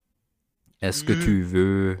Est-ce que tu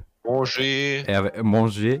veux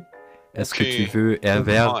manger? Est-ce que tu Okay. veux le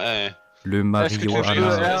Est-ce que tu veux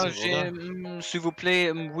Marihuana? s'il vous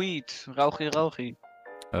plaît, Weed? Rauchi.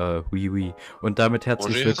 Oui, oui. Und damit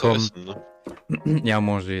herzlich willkommen. Essen, ne? Ja,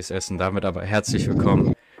 manger ist Essen. Damit aber herzlich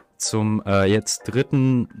willkommen zum jetzt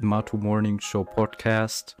dritten MaTo Morning Show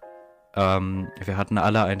Podcast. Wir hatten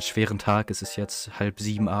alle einen schweren Tag. Es ist jetzt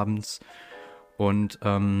 6:30 abends. Und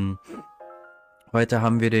heute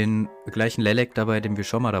haben wir den gleichen Lelek dabei, den wir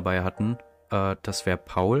schon mal dabei hatten. Das wäre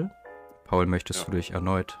Paul. Paul, möchtest du dich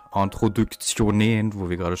erneut introduktionieren, wo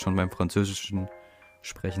wir gerade schon beim französischen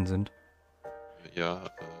Sprechen sind? Ja,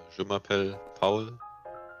 je m'appelle Paul.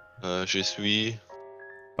 Je suis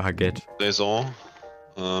Baguette. Saison.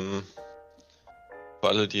 Für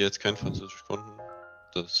alle, die jetzt kein Französisch konnten,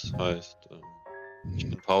 das heißt, ich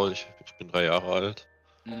bin Paul, ich bin 3 Jahre alt.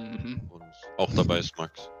 Und auch dabei ist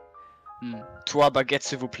Max. Toi Baguette,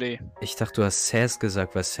 s'il vous plaît. Ich dachte, du hast 16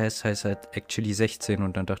 gesagt, weil 16 heißt halt actually 16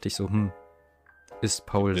 und dann dachte ich so, ist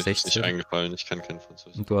Paul Mir 16? ist nicht eingefallen, ich kann kein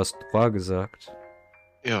Französisch. Und du hast 3 gesagt.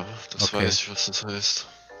 Ja, das Okay. weiß ich, was das heißt.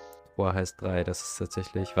 3 heißt 3, das ist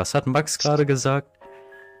tatsächlich... Was hat Max gerade gesagt?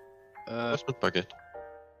 Was mit Baguette?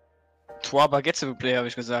 Toi Baguette, s'il vous plaît, habe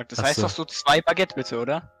ich gesagt. Das Ach heißt so. doch so 2 Baguette bitte,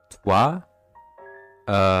 oder? 3?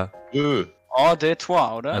 Oh, de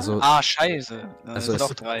toi, oder? Also- Scheiße. also Also es-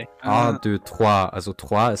 doch 3. 1, 2, 3. Also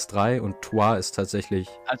 3 ist 3 und toi ist tatsächlich...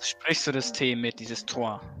 Also sprichst du das T mit, dieses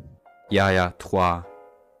toi. Ja, 3.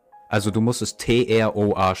 Also du musst es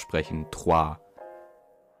T-R-O-A sprechen. 3.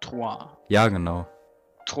 Toi. Ja, genau.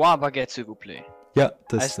 Trois Baguette, s'il vous plaît. Ja,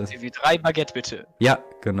 das... Heißt wie 3 Baguette bitte. Ja,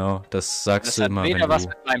 genau. Das sagst Das du hat immer, weder wenn was du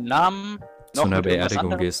mit meinem Namen zu noch einer mit irgendwas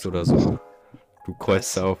Beerdigung anderem. gehst oder so. Du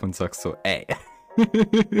kreuzt da auf und sagst so, ey.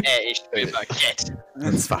 Ich will Baguette.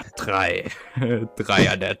 Und zwar 3. 3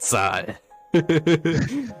 an der Zahl.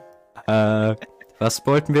 Was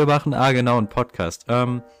wollten wir machen? Genau, ein Podcast.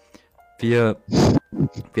 Wir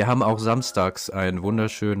haben auch samstags einen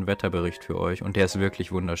wunderschönen Wetterbericht für euch und der ist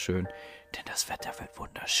wirklich wunderschön. Denn das Wetter wird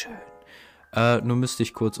wunderschön. Nur müsste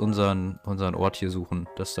ich kurz unseren Ort hier suchen.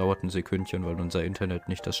 Das dauert ein Sekündchen, weil unser Internet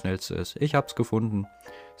nicht das schnellste ist. Ich hab's gefunden.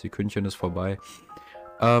 Sekündchen ist vorbei.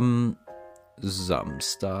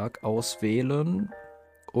 Samstag auswählen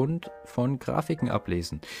und von Grafiken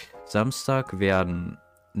ablesen. Samstag werden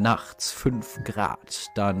nachts 5 Grad,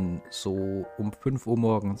 dann so um 5 Uhr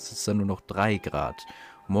morgens ist dann nur noch 3 Grad.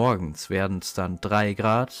 Morgens werden es dann 3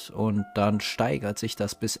 Grad und dann steigert sich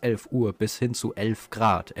das bis 11 Uhr, bis hin zu 11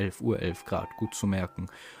 Grad. 11 Uhr, 11 Grad, gut zu merken.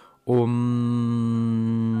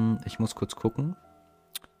 Ich muss kurz gucken.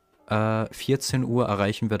 14 Uhr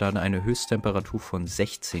erreichen wir dann eine Höchsttemperatur von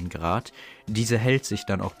 16 Grad. Diese hält sich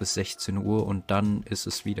dann auch bis 16 Uhr und dann ist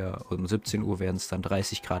es wieder, um 17 Uhr werden es dann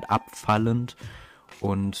 30 Grad abfallend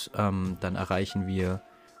und dann erreichen wir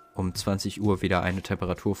um 20 Uhr wieder eine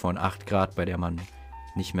Temperatur von 8 Grad, bei der man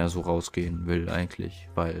nicht mehr so rausgehen will eigentlich,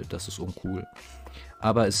 weil das ist uncool.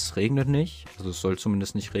 Aber es regnet nicht, also es soll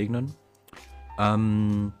zumindest nicht regnen.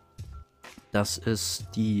 Das ist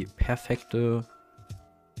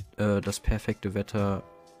das perfekte Wetter.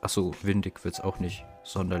 Achso, windig wird es auch nicht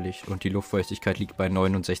sonderlich. Und die Luftfeuchtigkeit liegt bei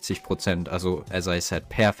 69%. Also es ist halt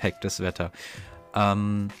perfektes Wetter.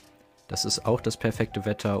 Das ist auch das perfekte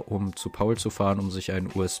Wetter, um zu Paul zu fahren, um sich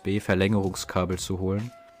ein USB-Verlängerungskabel zu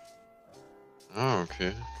holen. Ah,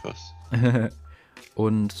 okay, krass.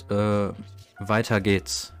 Und weiter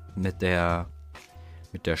geht's mit der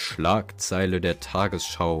Schlagzeile der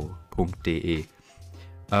Tagesschau.de.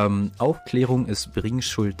 Aufklärung ist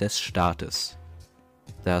Bringschuld des Staates.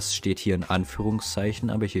 Das steht hier in Anführungszeichen,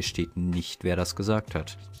 aber hier steht nicht, wer das gesagt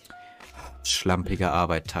hat. Schlampige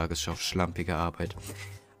Arbeit, Tagesschau, schlampige Arbeit.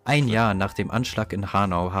 Ein Jahr nach dem Anschlag in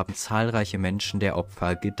Hanau haben zahlreiche Menschen der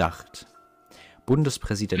Opfer gedacht.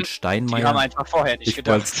 Bundespräsident Steinmeier... Die haben einfach vorher nicht Ich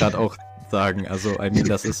wollte es gedacht. gerade auch sagen, also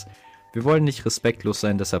das ist... Wir wollen nicht respektlos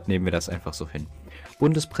sein, deshalb nehmen wir das einfach so hin.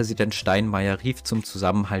 Bundespräsident Steinmeier rief zum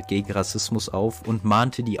Zusammenhalt gegen Rassismus auf und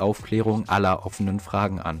mahnte die Aufklärung aller offenen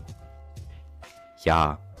Fragen an.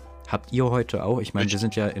 Ja, habt ihr heute auch, ich meine, wir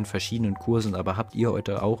sind ja in verschiedenen Kursen, aber habt ihr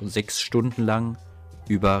heute auch 6 Stunden lang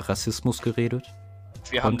über Rassismus geredet?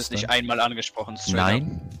 Wir haben das nicht einmal angesprochen.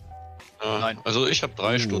 Nein? Nein. Also ich habe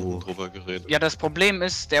 3 Stunden drüber geredet. Ja, das Problem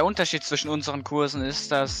ist, der Unterschied zwischen unseren Kursen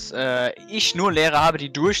ist, dass ich nur Lehrer habe,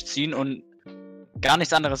 die durchziehen und gar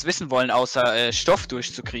nichts anderes wissen wollen, außer Stoff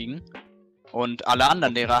durchzukriegen. Und alle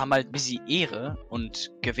anderen Lehrer haben halt ein bisschen Ehre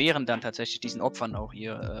und gewähren dann tatsächlich diesen Opfern auch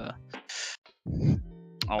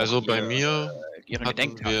Also bei mir ihre hatten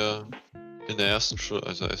Gedenktage. wir in der ersten Stunde,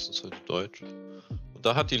 also erstens heute Deutsch, und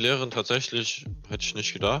da hat die Lehrerin tatsächlich, hätte ich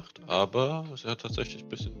nicht gedacht, aber sie hat tatsächlich ein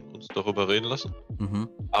bisschen uns darüber reden lassen. Mhm.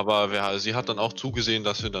 Aber sie hat dann auch zugesehen,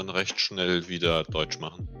 dass wir dann recht schnell wieder Deutsch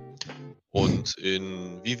machen. Und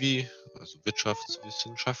in Vivi, also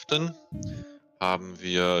Wirtschaftswissenschaften, haben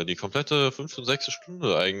wir die komplette 5. und 6.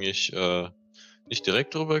 Stunde eigentlich nicht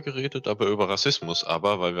direkt darüber geredet, aber über Rassismus.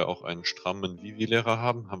 Aber weil wir auch einen strammen Vivi-Lehrer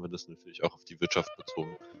haben, haben wir das natürlich auch auf die Wirtschaft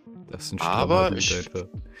bezogen. Das ist ein Aber strammer ich, Dude, Alter.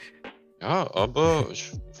 ja, aber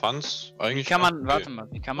ich fand's Wie eigentlich. kann man, okay. warte mal,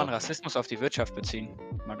 wie kann man Ja. Rassismus auf die Wirtschaft beziehen?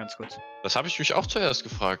 Mal ganz kurz. Das habe ich mich auch zuerst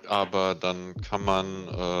gefragt, aber dann kann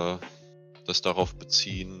man das darauf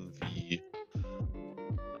beziehen, wie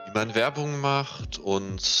man Werbung macht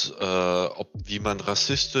und wie man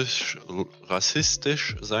rassistisch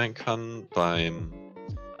sein kann beim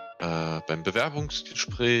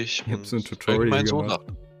Bewerbungsgespräch Ich hab und so ein Tutorial allgemein so gemacht.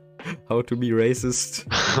 How to be racist.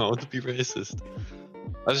 How to be racist.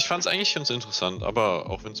 Also ich fand es eigentlich ganz interessant, aber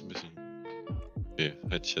auch wenn es ein bisschen... Okay,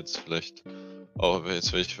 hätte ich jetzt vielleicht...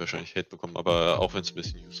 jetzt werde ich wahrscheinlich Hate bekommen, aber auch wenn es ein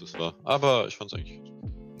bisschen useless war. Aber ich fand es eigentlich...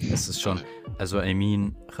 Es ist schon, also I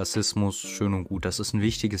mean, Rassismus, schön und gut, das ist ein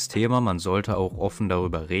wichtiges Thema, man sollte auch offen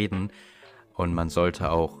darüber reden und man sollte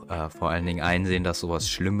auch vor allen Dingen einsehen, dass sowas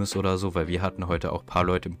schlimm ist oder so, weil wir hatten heute auch ein paar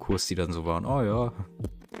Leute im Kurs, die dann so waren, oh ja,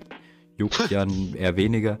 juckt ja eher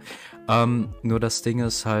weniger. Nur das Ding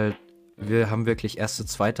ist halt, wir haben wirklich erste,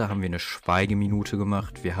 zweite haben wir eine Schweigeminute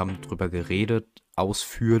gemacht, wir haben drüber geredet,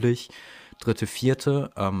 ausführlich. Dritte, vierte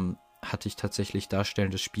hatte ich tatsächlich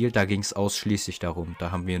darstellendes Spiel, da ging es ausschließlich darum, da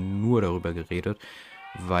haben wir nur darüber geredet,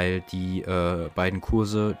 weil die beiden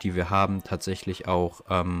Kurse, die wir haben, tatsächlich auch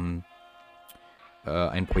ein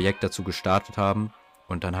Projekt dazu gestartet haben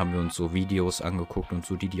und dann haben wir uns so Videos angeguckt und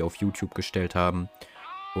so die auf YouTube gestellt haben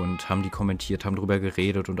und haben die kommentiert, haben drüber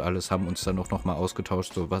geredet und alles, haben uns dann auch nochmal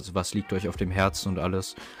ausgetauscht, so was liegt euch auf dem Herzen und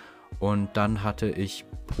alles. Und dann hatte ich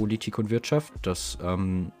Politik und Wirtschaft, das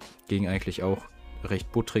ging eigentlich auch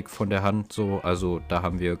recht buttrig von der Hand, so, also da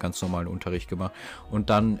haben wir ganz normalen Unterricht gemacht.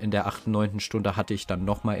 Und dann in der 8., 9. Stunde hatte ich dann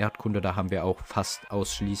nochmal Erdkunde, da haben wir auch fast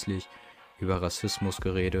ausschließlich über Rassismus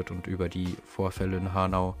geredet und über die Vorfälle in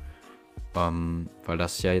Hanau, weil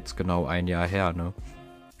das ist ja jetzt genau ein Jahr her, ne?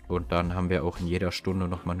 Und dann haben wir auch in jeder Stunde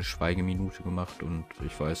nochmal eine Schweigeminute gemacht und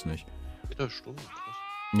ich weiß nicht. Jeder Stunde, krass.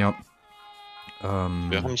 Ja.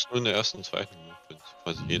 Wir haben es nur in der ersten, zweiten gemacht, wenn es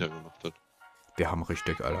quasi jeder gemacht hat. Wir haben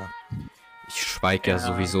richtig, Alter. Ich schweige ja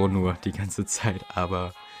sowieso nur die ganze Zeit,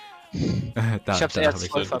 aber Ich hab's erst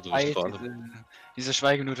voll ich verpeilt. Diese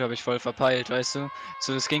Schweigeminute habe ich voll verpeilt, weißt du?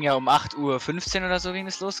 So, es ging ja um 8:15 Uhr oder so ging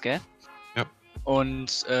es los, gell? Ja.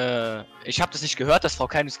 Und ich habe das nicht gehört, dass Frau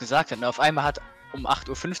Keim das gesagt hat. Und auf einmal hat um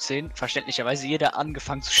 8:15 Uhr verständlicherweise jeder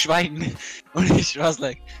angefangen zu schweigen. Und ich war so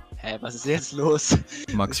like, hä, was ist jetzt los?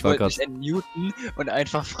 Max Ich war wollte gerade mich entmuten und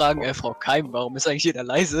einfach fragen, Frau Keim, warum ist eigentlich jeder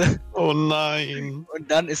leise? Oh nein!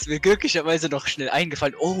 Und dann ist mir glücklicherweise noch schnell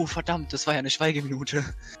eingefallen, oh verdammt, das war ja eine Schweigeminute.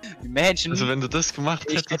 Imagine, Also wenn du das gemacht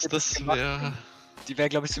Ich hättest, hätte das das gemacht. wäre... die wäre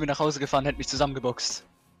glaube ich zu mir nach Hause gefahren, hätte mich zusammengeboxt.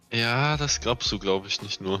 Ja, das glaubst du, glaube ich,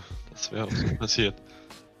 nicht nur. Das wäre auch so passiert.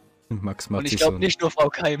 Max macht Und ich sich so glaube ein, nicht nur Frau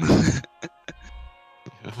Keim.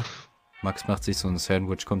 Ja. Max macht sich so ein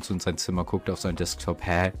Sandwich, kommt so in sein Zimmer, guckt auf seinen Desktop,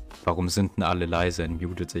 hä, warum sind denn alle leise? Und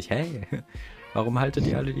mutet sich, hey, warum haltet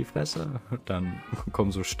ihr alle die Fresse? Und dann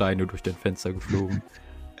kommen so Steine durch den Fenster geflogen.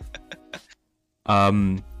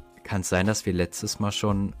 Kann es sein, dass wir letztes Mal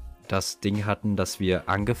schon das Ding hatten, dass wir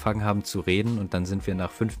angefangen haben zu reden und dann sind wir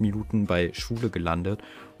nach 5 Minuten bei Schule gelandet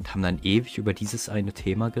und haben dann ewig über dieses eine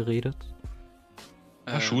Thema geredet?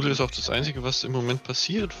 Ja, Schule ist auch das Einzige, was im Moment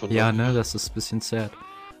passiert. Von Ja, daher. ne, das ist ein bisschen sad.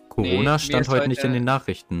 Corona mir stand ist heute nicht in heute- den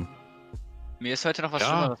Nachrichten. Mir ist heute noch was Ja,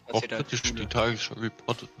 Schlimmeres auch passiert als kritisch, die Schule. Tagesschau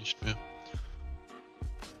reportet nicht mehr.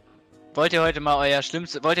 Wollt ihr heute mal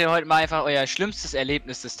einfach euer schlimmstes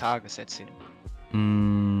Erlebnis des Tages erzählen?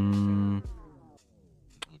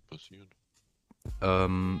 Was passiert?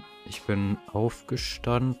 Ich bin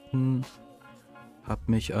aufgestanden, hab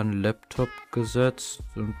mich an den Laptop gesetzt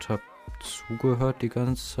und hab zugehört die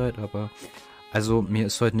ganze Zeit, aber also mir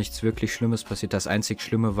ist heute nichts wirklich Schlimmes passiert. Das einzig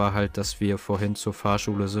Schlimme war halt, dass wir vorhin zur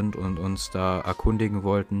Fahrschule sind und uns da erkundigen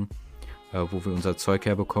wollten, wo wir unser Zeug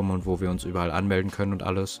herbekommen und wo wir uns überall anmelden können und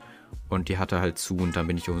alles. Und die hatte halt zu und dann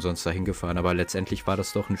bin ich umsonst dahin gefahren. Aber letztendlich war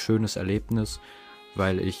das doch ein schönes Erlebnis,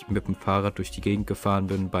 weil ich mit dem Fahrrad durch die Gegend gefahren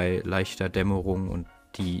bin bei leichter Dämmerung und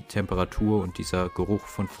die Temperatur und dieser Geruch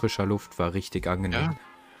von frischer Luft war richtig angenehm. Ja,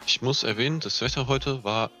 ich muss erwähnen, das Wetter heute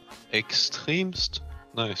war extremst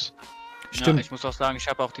nice. Stimmt. Ja, ich muss auch sagen, ich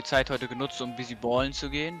habe auch die Zeit heute genutzt, um ein bisschen ballen zu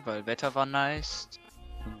gehen, weil Wetter war nice.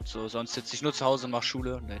 Und so, sonst sitze ich nur zu Hause und mache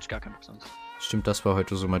Schule und da hätte ich gar keinen Bock sonst. Stimmt, das war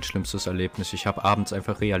heute so mein schlimmstes Erlebnis. Ich habe abends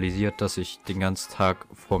einfach realisiert, dass ich den ganzen Tag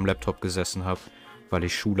vorm Laptop gesessen habe, weil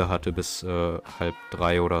ich Schule hatte bis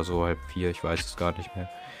 2:30 oder so, 3:30, ich weiß es gar nicht mehr.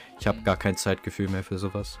 Ich habe gar kein Zeitgefühl mehr für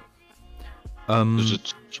sowas. Du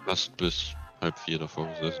sitzt fast bis 3:30 davor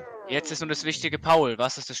gesessen. Jetzt ist nur das Wichtige, Paul.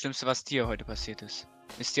 Was ist das Schlimmste, was dir heute passiert ist?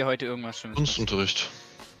 Ist dir heute irgendwas Schlimmes Kunstunterricht.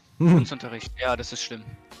 passiert? Kunstunterricht. Ja, das ist schlimm.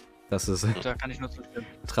 Das ist Da kann ich nur zustimmen.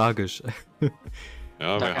 tragisch.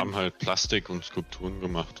 Ja, Da wir kann haben ich- halt Plastik und Skulpturen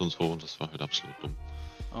gemacht und so und das war halt absolut dumm.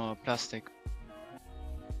 Oh, Plastik.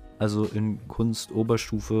 Also in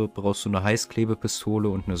Kunst-Oberstufe brauchst du eine Heißklebepistole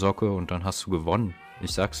und eine Socke und dann hast du gewonnen.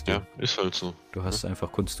 Ich sag's dir. Ja, ist halt so. Du hast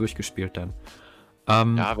einfach Kunst durchgespielt dann.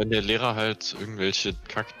 Ja, wenn der Lehrer halt irgendwelche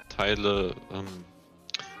Kackteile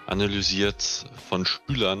analysiert von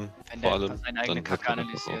Schülern, Wenn vor der allem, einfach seine eigene dann hört Kacke man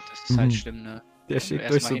einfach analysiert, auf. das ist halt schlimm, ne? Der Wenn du schickt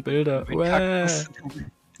erst euch mal so hin- Bilder. mit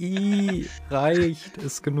Kacken Reicht,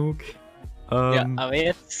 ist genug. Ja, aber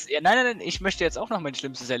jetzt, ja, nein, ich möchte jetzt auch noch mein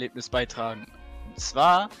schlimmstes Erlebnis beitragen. Und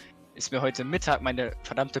zwar ist mir heute Mittag meine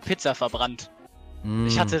verdammte Pizza verbrannt.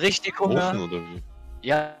 Ich hatte richtig Hunger. Ofen oder wie?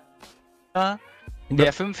 Ja. In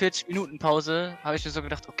der 45-Minuten-Pause habe ich mir so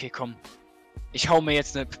gedacht, okay, komm. Ich hau mir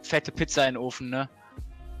jetzt eine fette Pizza in den Ofen, ne?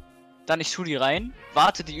 Dann ich tu die rein,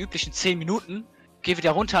 warte die üblichen 10 Minuten, gehe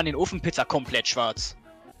wieder runter an den Ofen, Pizza komplett schwarz.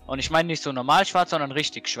 Und ich meine nicht so normal schwarz, sondern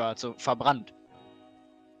richtig schwarz, so verbrannt.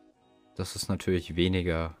 Das ist natürlich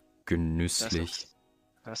weniger genüsslich.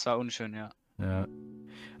 Das war unschön, ja. Ja.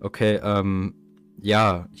 Okay,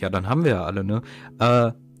 ja, dann haben wir ja alle, ne?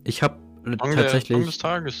 Ich habe Song tatsächlich... des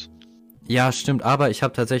Tages. Ja, stimmt, aber ich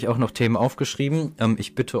habe tatsächlich auch noch Themen aufgeschrieben.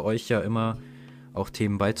 Ich bitte euch ja immer, auch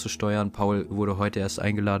Themen beizusteuern. Paul wurde heute erst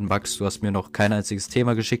eingeladen. Max, du hast mir noch kein einziges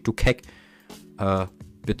Thema geschickt, du Keck.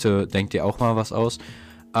 Bitte denkt dir auch mal was aus.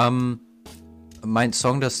 Mein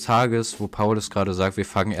Song des Tages, wo Paul es gerade sagt, wir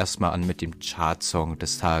fangen erstmal an mit dem Chart-Song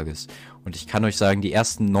des Tages. Und ich kann euch sagen, die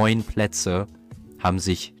ersten 9 Plätze haben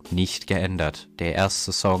sich nicht geändert. Der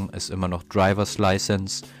erste Song ist immer noch Driver's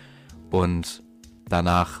License und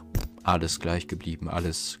danach alles gleich geblieben,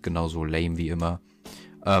 alles genauso lame wie immer.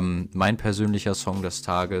 Mein persönlicher Song des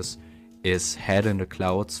Tages ist Head in the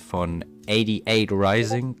Clouds von 88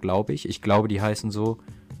 Rising, glaube ich. Ich glaube, die heißen so.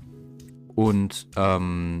 Und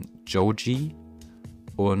Joji.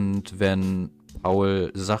 Und wenn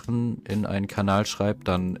Paul Sachen in einen Kanal schreibt,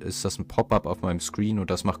 dann ist das ein Pop-up auf meinem Screen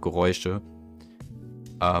und das macht Geräusche.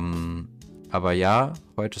 Aber ja,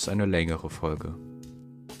 heute ist eine längere Folge.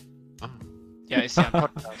 Ja, ist ja ein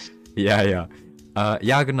Podcast. Ja.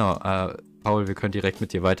 Ja, genau. Paul, wir können direkt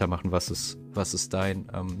mit dir weitermachen. Was ist dein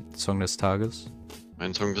Song des Tages?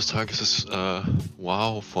 Mein Song des Tages ist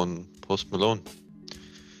Wow von Post Malone.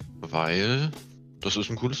 Weil das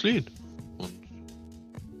ist ein cooles Lied. Und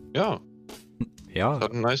ja, Ja,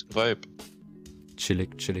 hat einen nice Vibe.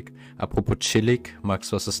 chillig. Apropos chillig,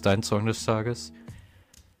 Max, was ist dein Song des Tages?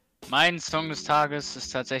 Mein Song des Tages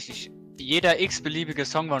ist tatsächlich jeder x-beliebige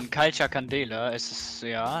Song von Culture Candela. Es ist,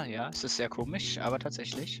 es ist sehr komisch, aber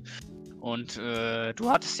tatsächlich. Und du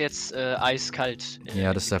hattest jetzt eiskalt.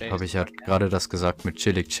 Ja, deshalb habe ich ja gerade das gesagt mit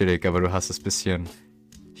chillig, aber du hast es bisschen...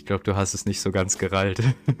 Ich glaube, du hast es nicht so ganz gerallt.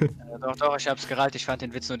 Doch, ich hab's gerallt. Ich fand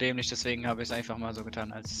den Witz nur dämlich, deswegen habe ich es einfach mal so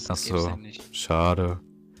getan, als Ach gäb's so, den nicht. schade.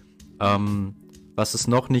 Was es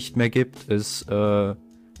noch nicht mehr gibt, ist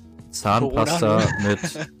Zahnpasta mit...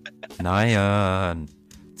 Nein,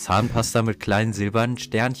 Zahnpasta mit kleinen silbernen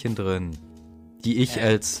Sternchen drin, die ich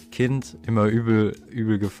als Kind immer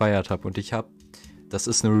übel gefeiert habe. Und das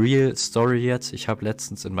ist eine real Story jetzt, ich habe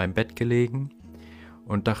letztens in meinem Bett gelegen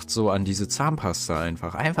und dachte so an diese Zahnpasta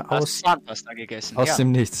einfach aus Zahnpasta gegessen. aus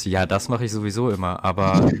dem Nichts. Ja, das mache ich sowieso immer,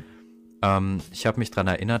 aber ich habe mich daran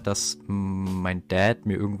erinnert, dass mein Dad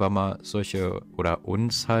mir irgendwann mal solche, oder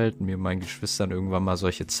uns halt, mir meinen Geschwistern irgendwann mal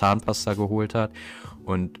solche Zahnpasta geholt hat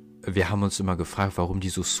und wir haben uns immer gefragt, warum die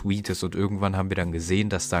so sweet ist und irgendwann haben wir dann gesehen,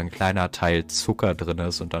 dass da ein kleiner Teil Zucker drin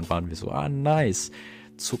ist und dann waren wir so, nice.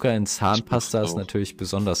 Zucker in Zahnpasta ist natürlich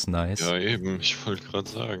besonders nice. Ja, eben, ich wollte gerade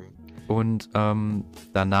sagen. Und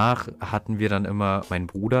danach hatten wir dann immer, mein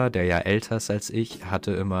Bruder, der ja älter ist als ich,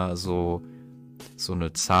 hatte immer so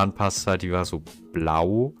eine Zahnpasta, die war so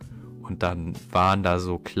blau und dann waren da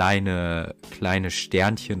so kleine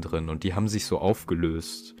Sternchen drin und die haben sich so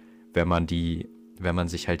aufgelöst, wenn man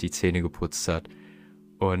sich halt die Zähne geputzt hat.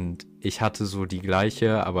 Und ich hatte so die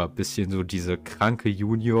gleiche, aber ein bisschen so diese kranke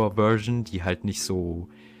Junior-Version, die halt nicht so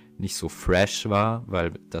fresh war,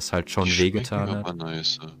 weil das halt schon wehgetan hat. Aber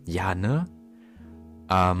nice. Ja, ne?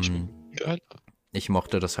 Geil. Ich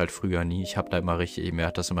mochte das halt früher nie. Mir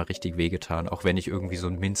hat das immer richtig wehgetan. Auch wenn ich irgendwie so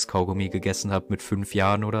ein Minzkaugummi gegessen habe mit 5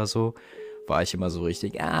 Jahren oder so, war ich immer so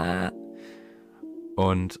richtig,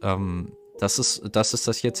 Und das ist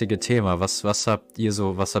das jetzige Thema. Was habt ihr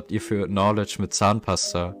für Knowledge mit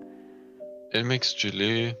Zahnpasta? Elmex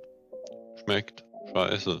Gelee schmeckt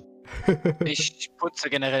scheiße. Ich putze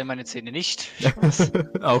generell meine Zähne nicht.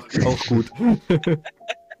 auch gut.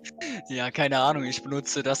 Ja, keine Ahnung, ich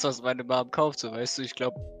benutze das, was meine Mom kauft, so weißt du, ich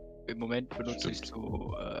glaube, im Moment benutze ich Stimmt.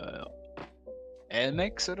 so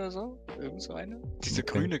Elmex oder so, irgend so eine. Diese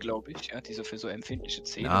Okay. grüne, glaube ich, ja, diese für so empfindliche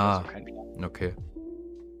Zähne Ah. oder so, kein Plan. Okay.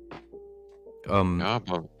 Ja,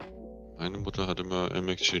 aber meine Mutter hat immer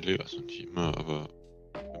Elmex Gelee, also nicht immer, aber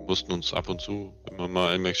wir mussten uns ab und zu immer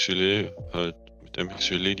mal Elmex Gelee, halt mit Elmex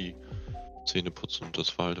Gelee die Zähne putzen und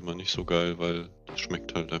das war halt immer nicht so geil, weil das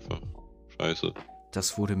schmeckt halt einfach scheiße.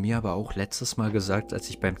 Das wurde mir aber auch letztes Mal gesagt, als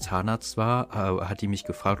ich beim Zahnarzt war, hat die mich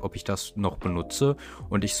gefragt, ob ich das noch benutze.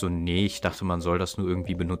 Und ich so, nee, ich dachte, man soll das nur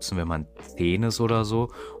irgendwie benutzen, wenn man Zähne ist oder so.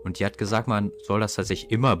 Und die hat gesagt, man soll das tatsächlich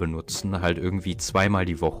immer benutzen, halt irgendwie 2-mal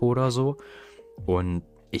die Woche oder so. Und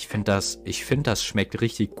ich finde das schmeckt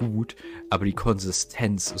richtig gut, aber die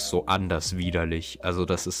Konsistenz ist so anders widerlich. Also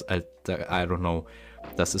das ist halt, I don't know,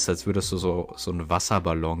 das ist, als würdest du so einen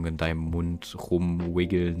Wasserballon in deinem Mund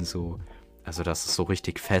rumwiggeln, so. Also das ist so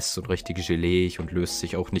richtig fest und richtig geleig und löst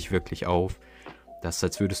sich auch nicht wirklich auf. Das ist,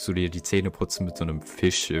 als würdest du dir die Zähne putzen mit so einem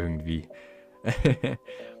Fisch irgendwie.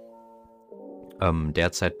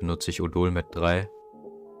 Derzeit benutze ich Odol mit 3.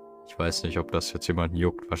 Ich weiß nicht, ob das jetzt jemanden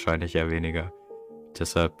juckt, wahrscheinlich eher weniger.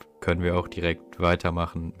 Deshalb können wir auch direkt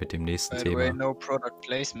weitermachen mit dem nächsten By the way, Thema. no product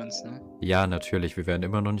placements, ne? Ja, natürlich, wir werden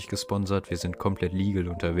immer noch nicht gesponsert, wir sind komplett legal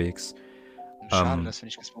unterwegs. Schade, dass wir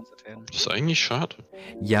nicht gesponsert werden. Das ist eigentlich schade.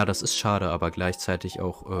 Ja, das ist schade, aber gleichzeitig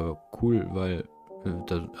auch cool, weil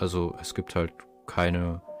also es gibt halt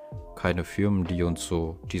keine Firmen, die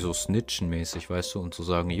so snitchen-mäßig, weißt du, und so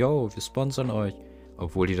sagen, yo, wir sponsern euch,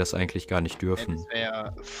 obwohl die das eigentlich gar nicht Ja, dürfen. das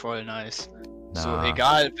wäre voll nice. So, Na,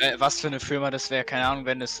 egal, was für eine Firma das wäre, keine Ahnung,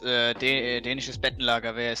 wenn es dänisches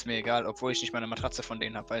Bettenlager wäre, ist mir egal, obwohl ich nicht mal eine Matratze von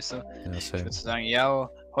denen habe, weißt du? ja, Ich safe. würde sagen, ja,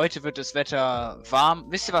 heute wird das Wetter warm.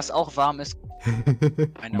 Wisst ihr, was auch warm ist?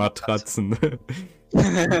 Eine Matratzen.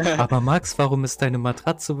 Aber Max, warum ist deine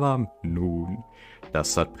Matratze warm? Nun,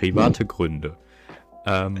 das hat private Gründe.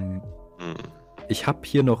 Hm. Ich habe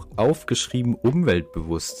hier noch aufgeschrieben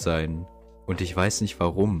Umweltbewusstsein und ich weiß nicht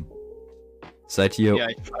warum. Seid ihr Ja,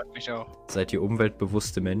 ich frage mich auch.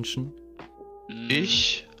 umweltbewusste Menschen?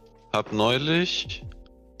 Ich habe neulich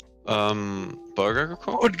Burger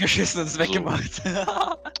gekocht. Und geschissen und es So. weggemacht.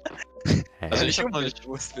 Also ich habe neulich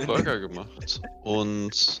umweltbewusst bin. Burger gemacht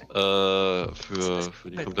und für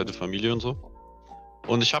die komplette Familie und so.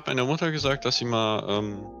 Und ich habe meiner Mutter gesagt, dass sie mal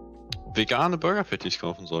vegane Burger Patties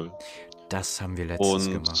kaufen soll. Das haben wir letztens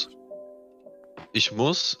Und gemacht. ich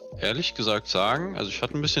muss ehrlich gesagt sagen, also ich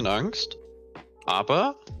hatte ein bisschen Angst,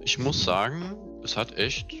 aber ich muss sagen, es hat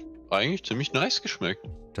echt eigentlich ziemlich nice geschmeckt.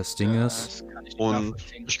 Das Ding ist, Das kann ich nicht Und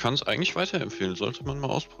nachvollziehen. ich kann es eigentlich weiterempfehlen, sollte man mal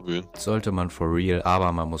ausprobieren. sollte man for real,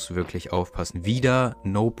 aber man muss wirklich aufpassen. Wieder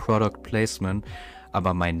no product placement,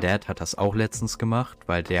 aber mein Dad hat das auch letztens gemacht,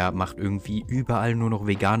 weil der macht irgendwie überall nur noch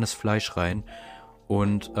veganes Fleisch rein.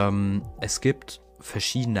 Und es gibt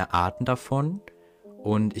verschiedene Arten davon.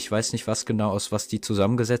 Und ich weiß nicht, aus was die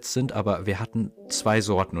zusammengesetzt sind, aber wir hatten 2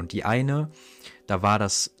 Sorten. Und die eine, da war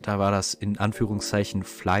das in Anführungszeichen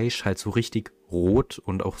Fleisch halt so richtig rot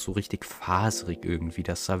und auch so richtig faserig irgendwie.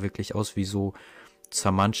 Das sah wirklich aus wie so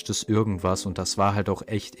zermanschtes irgendwas und das war halt auch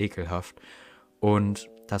echt ekelhaft. Und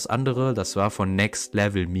das andere, das war von Next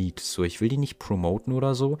Level Meat. So, ich will die nicht promoten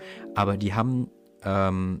oder so, aber die haben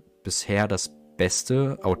bisher das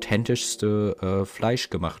beste, authentischste Fleisch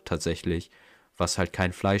gemacht tatsächlich, was halt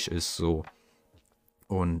kein Fleisch ist, so.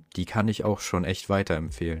 Und die kann ich auch schon echt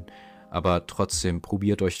weiterempfehlen. Aber trotzdem,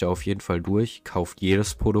 probiert euch da auf jeden Fall durch, kauft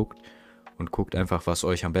jedes Produkt und guckt einfach, was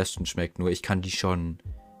euch am besten schmeckt. Nur ich kann die schon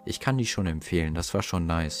empfehlen, das war schon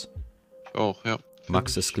nice. Ich auch, ja.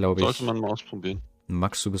 Max ist, glaube ich, Sollte man mal ausprobieren.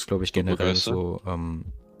 Max, du bist, glaube ich, Bist du generell begeistert? so,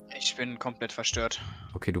 Ich bin komplett verstört.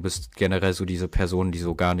 okay, du bist generell so diese Person, die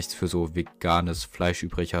so gar nichts für so veganes Fleisch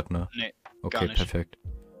übrig hat, ne? Nee, Okay, gar nicht. perfekt.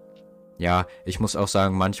 Ja, ich muss auch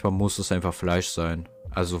sagen, manchmal muss es einfach Fleisch sein.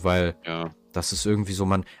 Also, weil Ja. das ist irgendwie so,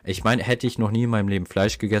 ich meine, hätte ich noch nie in meinem Leben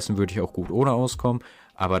Fleisch gegessen, würde ich auch gut ohne auskommen,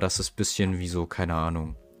 aber das ist ein bisschen wie so, keine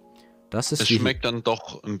Ahnung. Das ist Es wie, schmeckt dann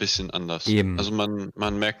doch ein bisschen anders. Eben. Also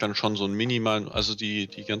man merkt dann schon so einen minimalen, also die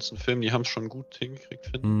ganzen Filme, die haben es schon gut hingekriegt,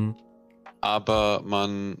 finde ich. Hm, Aber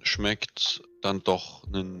man schmeckt dann doch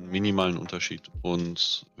einen minimalen Unterschied.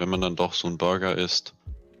 Und wenn man dann doch so einen Burger isst,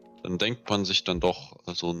 dann denkt man sich dann doch,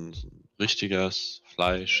 so ein richtiges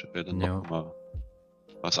Fleisch wäre dann Ja. doch mal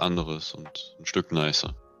was anderes und ein Stück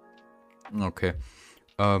nicer. okay.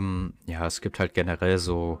 Ja, es gibt halt generell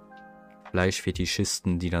so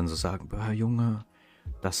Fleischfetischisten, die dann so sagen, Junge,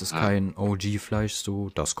 das ist kein OG-Fleisch, so,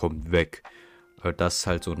 das kommt weg. Das ist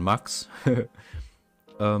halt so ein Max.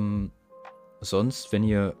 Sonst, wenn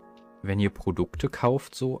ihr Produkte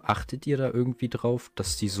kauft, so, achtet ihr da irgendwie drauf,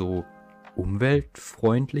 dass die so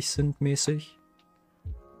umweltfreundlich sind mäßig?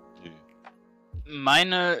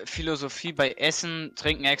 Meine Philosophie bei Essen,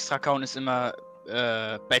 Trinken, extra kauen ist immer,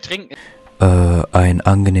 bei Trinken, Ein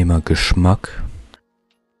angenehmer Geschmack.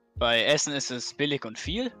 bei Essen ist es billig und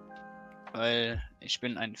viel, weil ich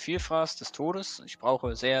bin ein Vielfraß des Todes. Ich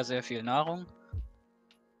brauche sehr, sehr viel Nahrung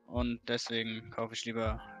und deswegen kaufe ich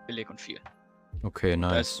lieber billig und viel. Okay,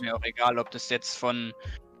 Da ist nice. mir auch egal, ob das jetzt von,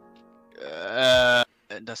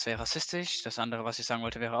 das wäre rassistisch, das andere, was ich sagen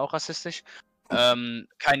wollte, wäre auch rassistisch.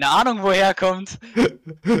 Keine Ahnung, woher kommt.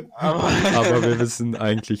 Aber wir wissen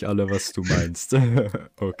eigentlich alle, was du meinst.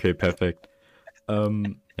 Okay, perfekt.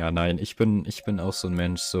 Ja, nein, ich bin auch so ein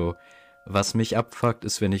Mensch, so, was mich abfuckt,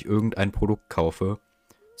 ist, wenn ich irgendein Produkt kaufe,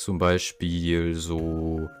 zum Beispiel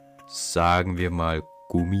so, sagen wir mal,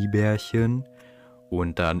 Gummibärchen,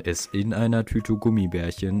 und dann ist in einer Tüte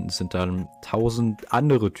Gummibärchen, sind dann 1000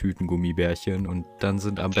 andere Tüten Gummibärchen, und dann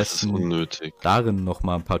sind am Das ist besten unnötig. darin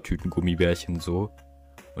nochmal ein paar Tüten Gummibärchen so.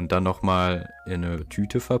 Und dann nochmal in eine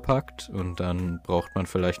Tüte verpackt. Und dann braucht man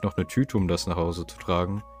vielleicht noch eine Tüte, um das nach Hause zu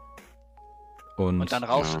tragen. Und dann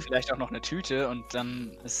rauchst Ja. du vielleicht auch noch eine Tüte und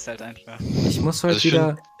dann ist es halt einfach. ich muss halt Also ich wieder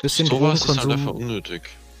find, ein bisschen sowas ist halt einfach Drogenkonsum. unnötig.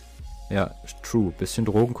 Ja, true. Bisschen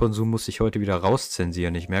Drogenkonsum muss ich heute wieder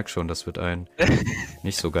rauszensieren. Ich merke schon, das wird ein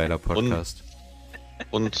nicht so geiler Podcast.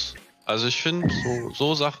 Und also ich finde,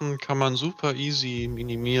 so Sachen kann man super easy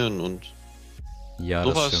minimieren und Ja,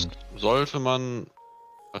 das sowas stimmt. sollte man,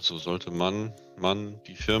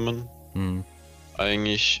 die Firmen Hm.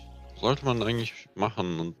 sollte man eigentlich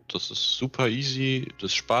machen und das ist super easy,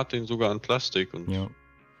 das spart den sogar an Plastik und Ja.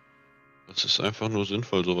 das ist einfach nur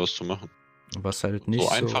sinnvoll, sowas zu machen. Was halt nicht So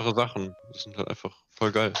so. einfache Sachen, das sind halt einfach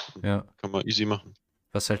voll geil. Ja. Kann man easy machen.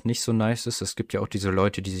 Was halt nicht so nice ist, es gibt ja auch diese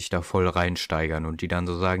Leute, die sich da voll reinsteigern und die dann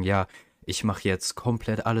so sagen, ja, ich mache jetzt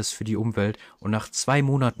komplett alles für die Umwelt, und nach 2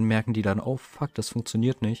 Monaten merken die dann, oh fuck, das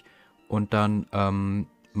funktioniert nicht, und dann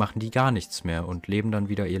machen die gar nichts mehr und leben dann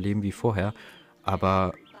wieder ihr Leben wie vorher.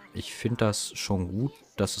 Aber ich finde das schon gut,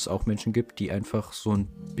 dass es auch Menschen gibt, die einfach so ein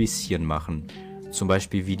bisschen machen. Zum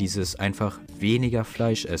Beispiel wie dieses einfach weniger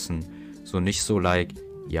Fleisch essen. So nicht so like,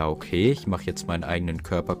 ja okay, ich mache jetzt meinen eigenen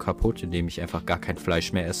Körper kaputt, indem ich einfach gar kein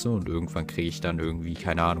Fleisch mehr esse, und irgendwann kriege ich dann irgendwie,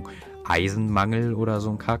 keine Ahnung, Eisenmangel oder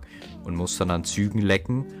so ein Kack und muss dann an Zügen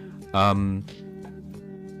lecken. Kein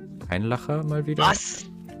Lacher mal wieder? Was?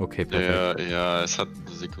 Okay, perfekt. Ja, es hat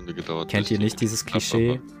eine Sekunde gedauert. Kennt bis ihr die nicht dieses geklappt Klischee,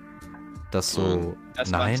 war. dass so... Dass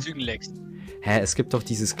du an Nein? Zügen leckst. Hä, es gibt doch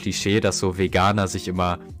dieses Klischee, dass so Veganer sich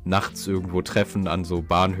immer nachts irgendwo treffen an so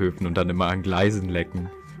Bahnhöfen und dann immer an Gleisen lecken.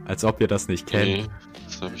 Als ob ihr das nicht kennt. Nee,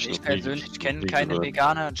 das hab ich Ich noch persönlich kenne nie keine gehört.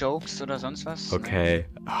 Veganer-Jokes oder sonst was. Okay.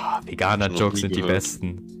 Ah, Noch Veganer-Jokes nie sind die gehört.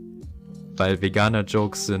 besten. Weil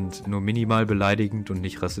Veganer-Jokes sind nur minimal beleidigend und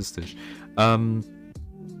nicht rassistisch.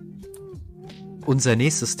 Unser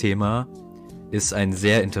nächstes Thema ist ein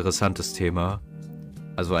sehr interessantes Thema.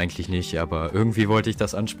 Also eigentlich nicht, aber irgendwie wollte ich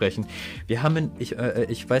das ansprechen. Wir haben, ich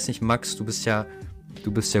weiß nicht, Max, du bist ja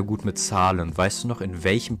gut mit Zahlen. Weißt du noch, in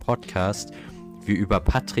welchem Podcast wir über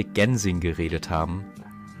Patrick Gensing geredet haben?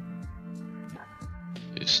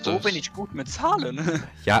 Ist Wo das? bin ich gut mit Zahlen?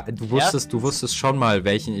 Ja, du wusstest schon mal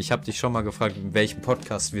welchen. Ich habe dich schon mal gefragt, in welchem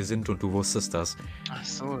Podcast wir sind, und du wusstest das. Ach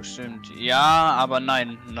so, stimmt. Ja, aber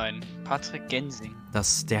nein. Patrick Gensing.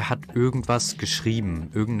 Der hat irgendwas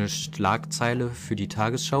geschrieben, irgendeine Schlagzeile für die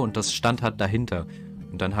Tagesschau, und das stand halt dahinter.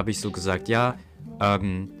 Und dann habe ich so gesagt, ja,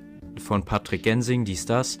 von Patrick Gensing, dies,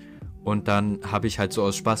 das. Und dann habe ich halt so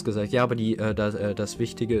aus Spaß gesagt, ja, aber das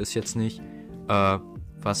Wichtige ist jetzt nicht,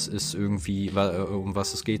 was ist irgendwie, um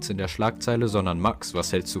was es geht in der Schlagzeile, sondern Max,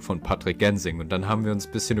 was hältst du von Patrick Gensing? Und dann haben wir uns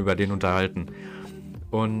ein bisschen über den unterhalten.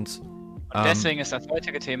 Und Deswegen ist das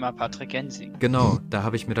heutige Thema Patrick Gensing. genau, da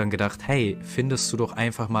habe ich mir dann gedacht, hey, findest du doch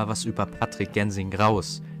einfach mal was über Patrick Gensing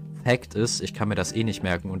raus. Fakt ist, ich kann mir das eh nicht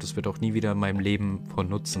merken und es wird auch nie wieder in meinem Leben von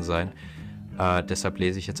Nutzen sein. Deshalb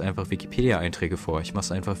lese ich jetzt einfach Wikipedia-Einträge vor. Ich mache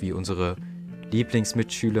es einfach wie unsere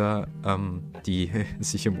Lieblingsmitschüler, die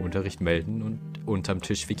sich im Unterricht melden und unterm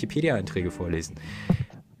Tisch Wikipedia-Einträge vorlesen.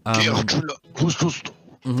 Schüler, hust.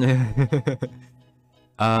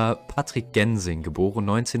 Patrick Gensing, geboren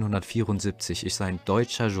 1974, ist ein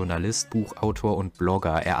deutscher Journalist, Buchautor und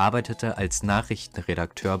Blogger. Er arbeitete als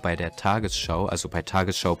Nachrichtenredakteur bei der Tagesschau, also bei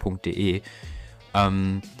tagesschau.de,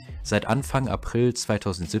 Seit Anfang April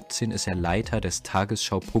 2017 ist er Leiter des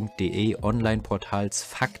Tagesschau.de Online-Portals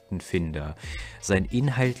Faktenfinder. Sein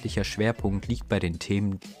inhaltlicher Schwerpunkt liegt bei den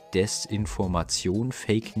Themen Desinformation,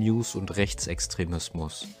 Fake News und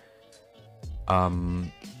Rechtsextremismus.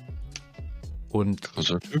 Und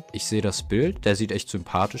ich sehe das Bild, der sieht echt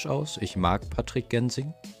sympathisch aus. Ich mag Patrick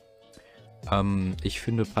Gensing. Ich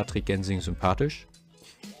finde Patrick Gensing sympathisch.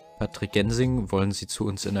 Patrick Gensing, wollen Sie zu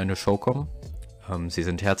uns in eine Show kommen? Sie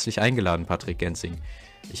sind herzlich eingeladen, Patrick Gensing.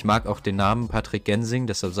 Ich mag auch den Namen Patrick Gensing,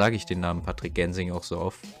 deshalb sage ich den Namen Patrick Gensing auch so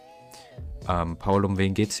oft. Paul, um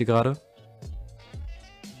wen geht's hier gerade?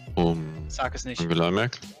 Sag es nicht. Angela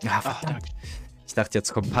Merkel. Ach, danke. Ich dachte,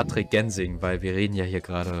 jetzt kommt Patrick Gensing, weil wir reden ja hier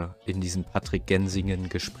gerade in diesem Patrick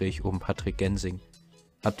Gensingen-Gespräch um Patrick Gensing.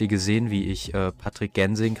 Habt ihr gesehen, wie ich Patrick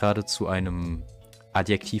Gensing gerade zu einem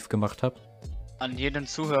Adjektiv gemacht habe? An jeden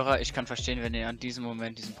Zuhörer, ich kann verstehen, wenn ihr an diesem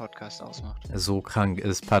Moment diesen Podcast ausmacht. So krank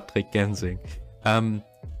ist Patrick Gensing.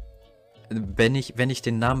 Wenn ich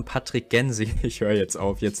den Namen Patrick Gensing, ich höre jetzt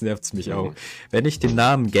auf, jetzt nervt es mich auch. Wenn ich den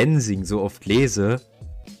Namen Gensing so oft lese,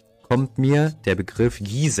 kommt mir der Begriff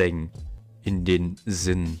Giesing in den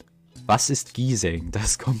Sinn. Was ist Giesing?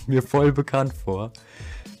 Das kommt mir voll bekannt vor.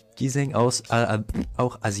 Giesing aus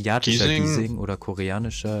auch asiatischer Giesing oder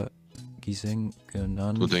koreanischer Giesing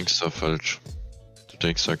genannt. Du denkst da falsch. Du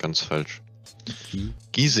denkst da ganz falsch.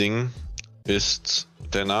 Giesing ist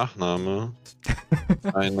der Nachname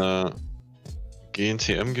einer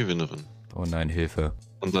GNTM-Gewinnerin. Oh nein, Hilfe.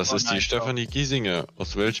 Und das ist die Stefanie Giesinger.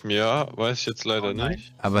 Aus welchem Jahr, weiß ich jetzt leider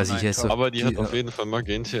nicht. Aber sie heißt aber die hat auf jeden Fall mal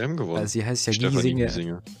GNTM gewonnen. Sie heißt ja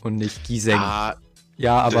Giesinger und nicht Giesing.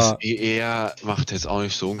 Ja, aber das ER macht jetzt auch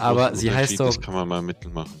nicht so einen großen aber sie heißt doch, das kann man mal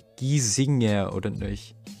mitmachen. Giesinger, oder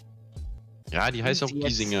nicht? Ja, die heißt auch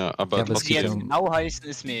Giesinger, aber ja, was sie jetzt genau heißen,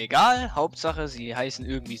 ist mir egal. Hauptsache, sie heißen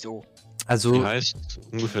irgendwie so. Also, die heißt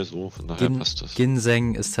ungefähr so, von daher passt das.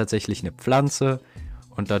 Ginseng ist tatsächlich eine Pflanze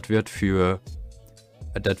und das wird für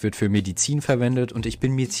Medizin verwendet und ich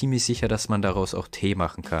bin mir ziemlich sicher, dass man daraus auch Tee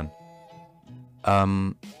machen kann.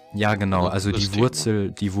 Ja, genau, also die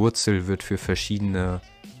Wurzel wird für verschiedene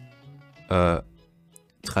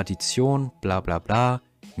Tradition, bla bla bla,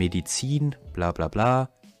 Medizin, bla bla bla.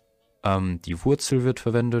 Die Wurzel wird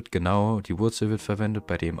verwendet, genau, die Wurzel wird verwendet,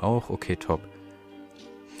 bei dem auch, okay, top.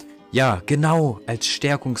 Ja, genau, als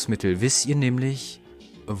Stärkungsmittel. Wisst ihr nämlich,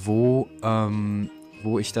 wo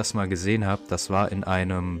ich das mal gesehen habe? Das war in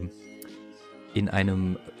einem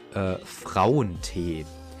Frauentee.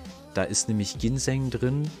 Da ist nämlich Ginseng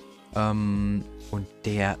drin und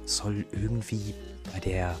der soll irgendwie bei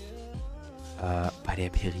der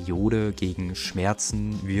Periode gegen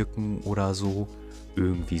Schmerzen wirken oder so.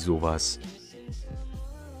 Irgendwie sowas.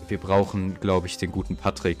 Wir brauchen, glaube ich, den guten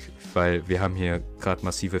Patrick, weil wir haben hier gerade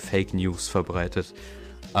massive Fake News verbreitet.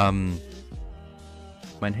 Mein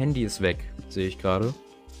Handy ist weg, sehe ich gerade.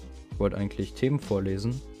 Ich wollte eigentlich Themen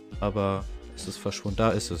vorlesen, aber es ist verschwunden.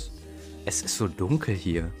 Da ist es. Es ist so dunkel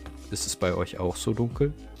hier. Ist es bei euch auch so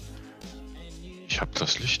dunkel? Ich habe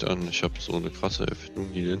das Licht an. Ich habe so eine krasse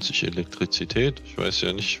Erfindung, die nennt sich Elektrizität. Ich weiß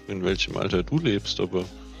ja nicht, in welchem Alter du lebst, aber...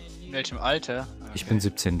 In welchem Alter? Okay. Ich bin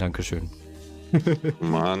 17, dankeschön.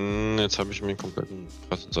 Mann, jetzt habe ich mir einen kompletten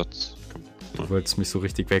krassen Satz kaputt gemacht. Du wolltest mich so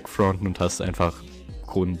richtig wegfronten und hast einfach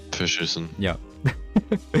Grund... Verschissen. Ja.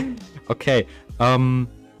 Okay,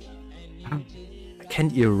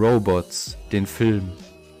 kennt ihr Robots, den Film?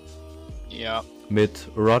 Ja. Mit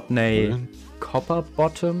Rodney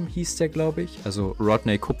Copperbottom hieß der, glaube ich. Also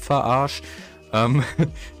Rodney Kupferarsch,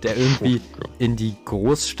 der irgendwie in die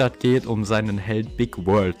Großstadt geht, um seinen Held Big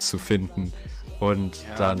World zu finden. Und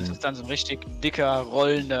ja, dann... Das ist dann so ein richtig dicker,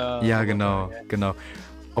 rollender... Ja, genau.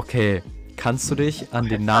 Okay, kannst du dich an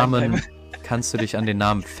den Namen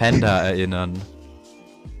Fender erinnern?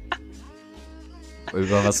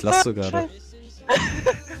 Über was lachst du gerade?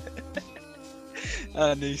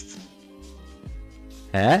 Nichts.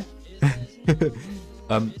 Hä?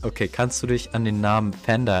 Okay, kannst du dich an den Namen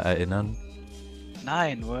Fender erinnern?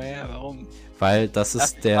 Nein, woher? Warum? Weil das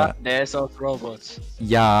ist der... Der ist aus Robots.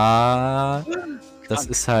 Ja, das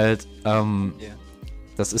ist halt,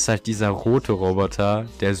 das ist halt dieser rote Roboter,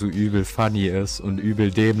 der so übel funny ist und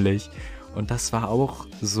übel dämlich. Und das war auch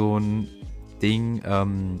so ein Ding,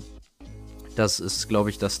 das ist, glaube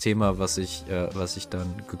ich, das Thema, was ich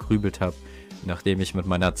dann gegrübelt habe, nachdem ich mit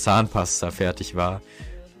meiner Zahnpasta fertig war.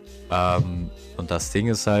 Und das Ding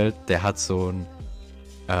ist halt, der hat so ein,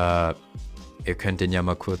 ihr könnt den ja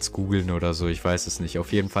mal kurz googeln oder so, ich weiß es nicht.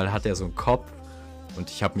 Auf jeden Fall hat er so einen Kopf und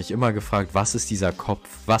ich habe mich immer gefragt, was ist dieser Kopf?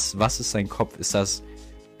 Was ist sein Kopf? Ist das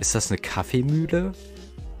eine Kaffeemühle?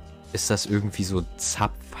 Ist das irgendwie so ein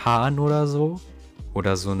Zapfhahn oder so?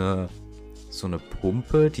 Oder so eine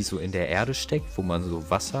Pumpe, die so in der Erde steckt, wo man so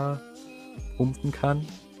Wasser pumpen kann.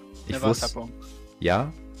 Eine Wasserpumpe.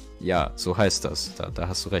 Ja? Ja, so heißt das. Da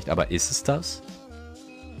hast du recht. Aber ist es das?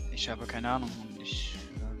 Ich habe keine Ahnung und ich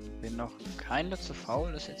bin noch keiner zu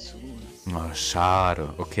faul, das jetzt zu googeln. Oh,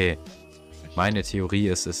 schade. Okay. Meine Theorie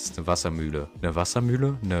ist, es ist eine Wassermühle. Eine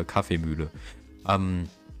Wassermühle? Eine Kaffeemühle.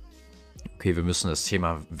 Okay, wir müssen das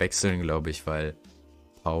Thema wechseln, glaube ich, weil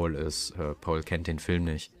Paul kennt den Film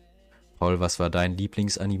nicht. Paul, was war dein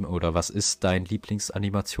was ist dein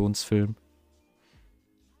Lieblingsanimationsfilm?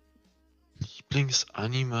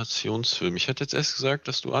 Lieblingsanimationsfilm. Ich hätte jetzt erst gesagt,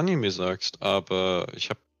 dass du Anime sagst, aber ich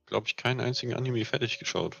habe, glaube ich, keinen einzigen Anime fertig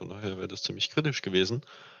geschaut, von daher wäre das ziemlich kritisch gewesen.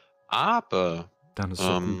 Aber, Dann ist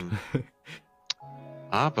doch gut.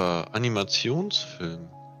 aber Animationsfilm.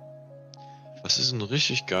 Was ist ein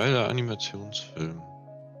richtig geiler Animationsfilm?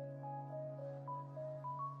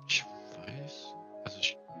 Ich weiß,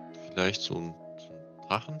 vielleicht so ein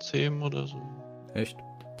Drachenzähmen oder so. Echt?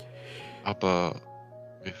 Aber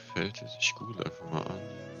mir fällt jetzt, ich google einfach mal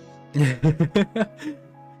an.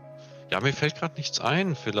 Ja, mir fällt gerade nichts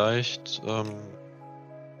ein. Vielleicht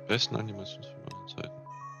besten Animationsfilm aller Zeiten.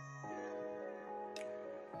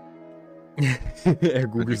 Er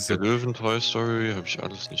googelt Der Löwen, Toy Story, habe ich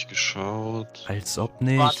alles nicht geschaut. Als ob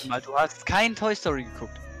nicht. Warte mal, du hast kein Toy Story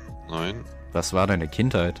geguckt. Nein, Was war deine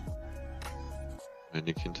Kindheit?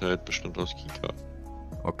 meine Kindheit bestand aus Kika.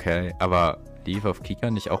 Okay, aber lief auf Kika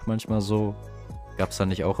nicht auch manchmal so? Gab's da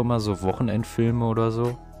nicht auch immer so Wochenendfilme oder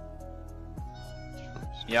so?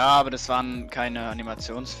 Ja, aber das waren keine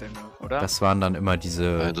Animationsfilme, oder? Das waren dann immer Nein,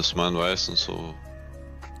 diese das waren meistens so.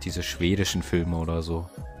 schwedischen Filme oder so.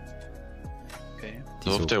 Okay. Die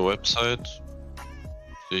Auf so, der Website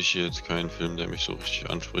sehe ich jetzt keinen Film, der mich so richtig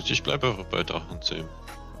anspricht. Ich bleibe einfach bei Drachenzähmen.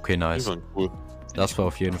 okay, Die nice. waren cool. Das war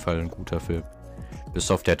auf jeden Fall ein guter Film. Bis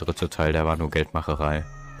auf der dritte Teil, der war nur Geldmacherei.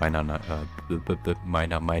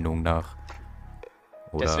 Meiner Meinung nach.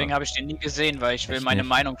 Oder Deswegen habe ich den nie gesehen, weil ich will Echt meine nicht?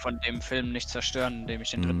 Meinung von dem Film nicht zerstören, indem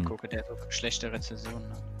ich den dritten Mhm. gucke, der so schlechte Rezensionen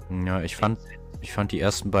hat. Ja, ich fand die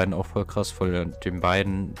ersten beiden auch voll krass. Von den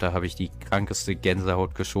beiden, da habe ich die krankeste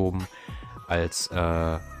Gänsehaut geschoben, als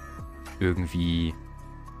irgendwie.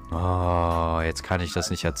 Oh, jetzt kann ich das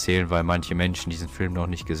nicht erzählen, weil manche Menschen diesen Film noch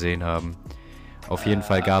nicht gesehen haben. Auf jeden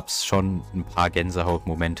Fall gab es schon ein paar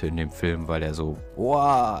Gänsehautmomente in dem Film, weil er so,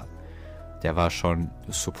 wow, der war schon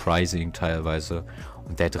surprising teilweise.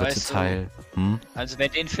 Und der dritte Weißt du, Teil, Also wer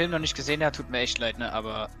den Film noch nicht gesehen hat, tut mir echt leid, ne?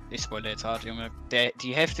 Aber ich spoilere jetzt hart, Junge.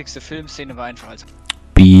 Die heftigste Filmszene war einfach, als er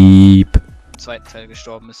Beep. im zweiten Teil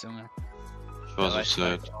gestorben ist, Junge. Ich war Da so ich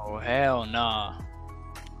like, sad. oh hell nah.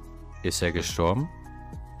 Ist er gestorben?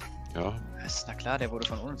 Ja. Was? Na klar, der wurde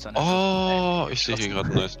von uns an. Oh, ich sehe hier gerade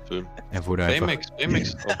einen nice Film. Er wurde einfach Baymax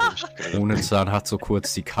ist auch richtig geil. ohne Zahn, hat so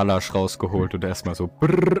kurz die Kalasch rausgeholt und erstmal so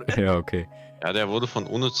brrr. Ja, okay. Ja, der wurde von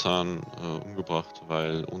Ohne-Zahn umgebracht,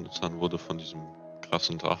 weil Ohne-Zahn wurde von diesem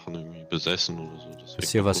krassen Drachen irgendwie besessen oder so. Deswegen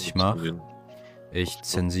Wisst ihr, was ich Ohne-Zahn mache? den- Ich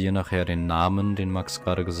zensiere nachher den Namen, den Max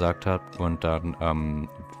gerade gesagt hat, und dann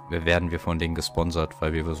werden wir von denen gesponsert,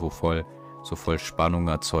 weil wir so voll Spannung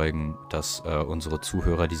erzeugen, dass unsere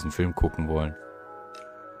Zuhörer diesen Film gucken wollen.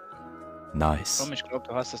 Nice. Komm, ich glaube,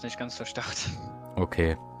 du hast das nicht ganz durchdacht.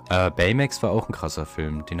 Okay. Baymax war auch ein krasser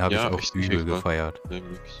Film. Den habe Ja, ich auch richtig übel krass. gefeiert.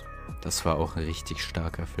 Baymax. Das war auch ein richtig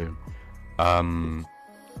starker Film.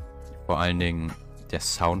 Vor allen Dingen der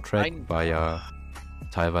Soundtrack war ja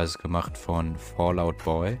teilweise gemacht von Fallout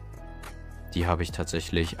Boy. Die habe ich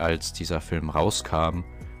tatsächlich, als dieser Film rauskam,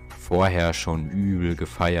 vorher schon übel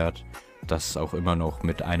gefeiert. Das ist auch immer noch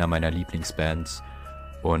mit einer meiner Lieblingsbands.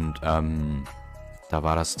 Und da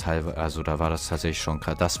war das tatsächlich schon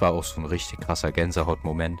krass. Das war auch so ein richtig krasser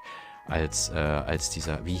Gänsehautmoment, als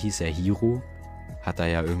dieser, wie hieß er, Hiro? Hat er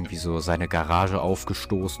ja irgendwie so seine Garage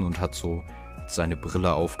aufgestoßen und hat so seine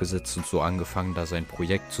Brille aufgesetzt und so angefangen, da sein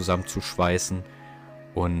Projekt zusammenzuschweißen.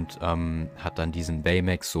 Und hat dann diesen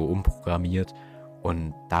Baymax so umprogrammiert.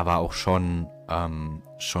 Und da war auch schon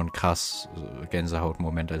krass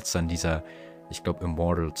Gänsehautmoment, als dann dieser, ich glaube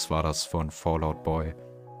Immortals war das von Fallout Boy,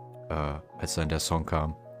 als dann der Song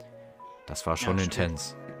kam. Das war schon Ja,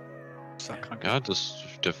 intens. Das war krank. Ja,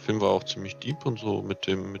 der Film war auch ziemlich deep und so mit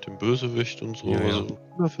dem Bösewicht und so. Ja, ja. Also,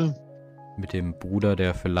 cooler Film. Mit dem Bruder,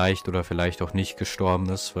 der vielleicht oder vielleicht auch nicht gestorben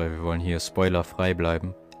ist, weil wir wollen hier spoilerfrei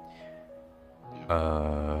bleiben.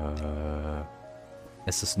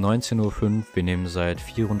 Es ist 19:05 Uhr, wir nehmen seit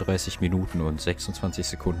 34 Minuten und 26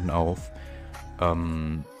 Sekunden auf.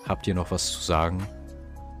 Habt ihr noch was zu sagen?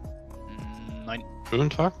 Nein, Schönen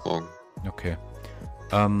Tag morgen. Okay.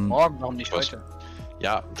 morgen, warum nicht Was? heute?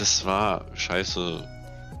 Ja, das war scheiße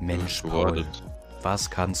Mensch, Paul. gewordet. Was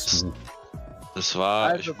kannst du? Das war,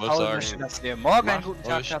 Also ich wollte Paul sagen, möchte, dass ihr morgen einen macht guten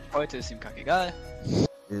Tag euch- habt. Heute ist ihm kackegal.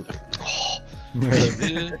 ich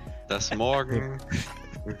will, dass morgen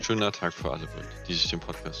ein schöner Tag für alle wird, die sich den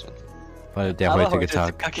Podcast anhören. Weil der Aber heutige heute ist ihm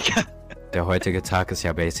Tag, kackegal. der heutige Tag ist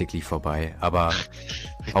ja basically vorbei. Aber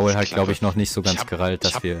Paul hat, glaube ich, noch nicht so ganz gerallt,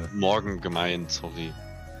 dass wir. Morgen gemeint, sorry.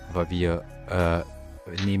 Aber wir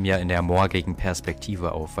nehmen ja in der morgigen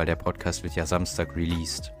Perspektive auf, weil der Podcast wird ja Samstag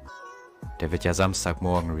released. Der wird ja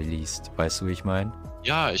Samstagmorgen released. Weißt du, wie ich meine?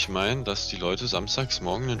 Ja, ich meine, dass die Leute samstags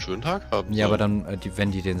morgen einen schönen Tag haben. Ja, aber sollen. dann,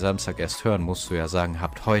 wenn die den Samstag erst hören, musst du ja sagen,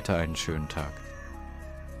 habt heute einen schönen Tag.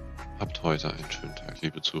 Habt heute einen schönen Tag,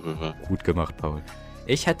 liebe Zuhörer. Gut gemacht, Paul.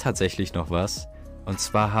 Ich hätte tatsächlich noch was. Und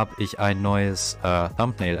zwar habe ich ein neues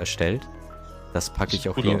Thumbnail erstellt. Das packe ich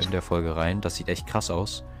auch Gut hier aus. in der Folge rein. Das sieht echt krass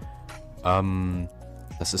aus.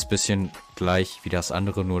 Das ist ein bisschen gleich wie das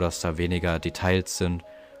andere, nur dass da weniger Details sind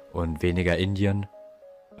und weniger Indien.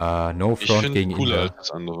 No Ich Front finde gegen es cooler India. als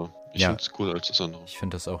das andere. Ich Ja. finde es cooler als das andere. Ich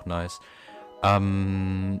finde das auch nice.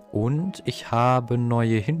 Und ich habe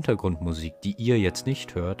neue Hintergrundmusik, die ihr jetzt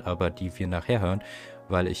nicht hört, aber die wir nachher hören,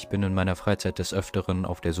 weil ich bin in meiner Freizeit des Öfteren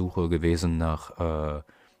auf der Suche gewesen nach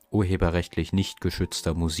urheberrechtlich nicht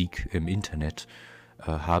geschützter Musik im Internet,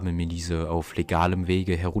 habe mir diese auf legalem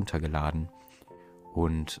Wege heruntergeladen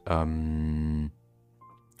und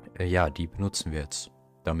ja, die benutzen wir jetzt,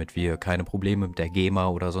 damit wir keine Probleme mit der GEMA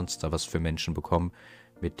oder sonst da was für Menschen bekommen,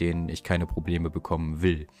 mit denen ich keine Probleme bekommen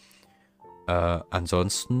will.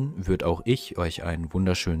 Ansonsten würde auch ich euch einen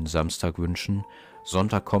wunderschönen Samstag wünschen.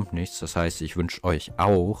 Sonntag kommt nichts, das heißt, ich wünsche euch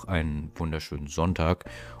auch einen wunderschönen Sonntag.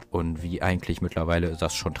 Und wie eigentlich mittlerweile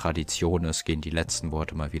das schon Tradition ist, gehen die letzten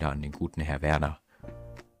Worte mal wieder an den guten Herr Werner.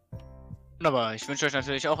 Wunderbar. Ich wünsche euch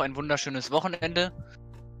natürlich auch ein wunderschönes Wochenende.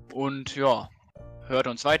 Und ja, hört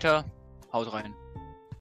uns weiter. Haut rein.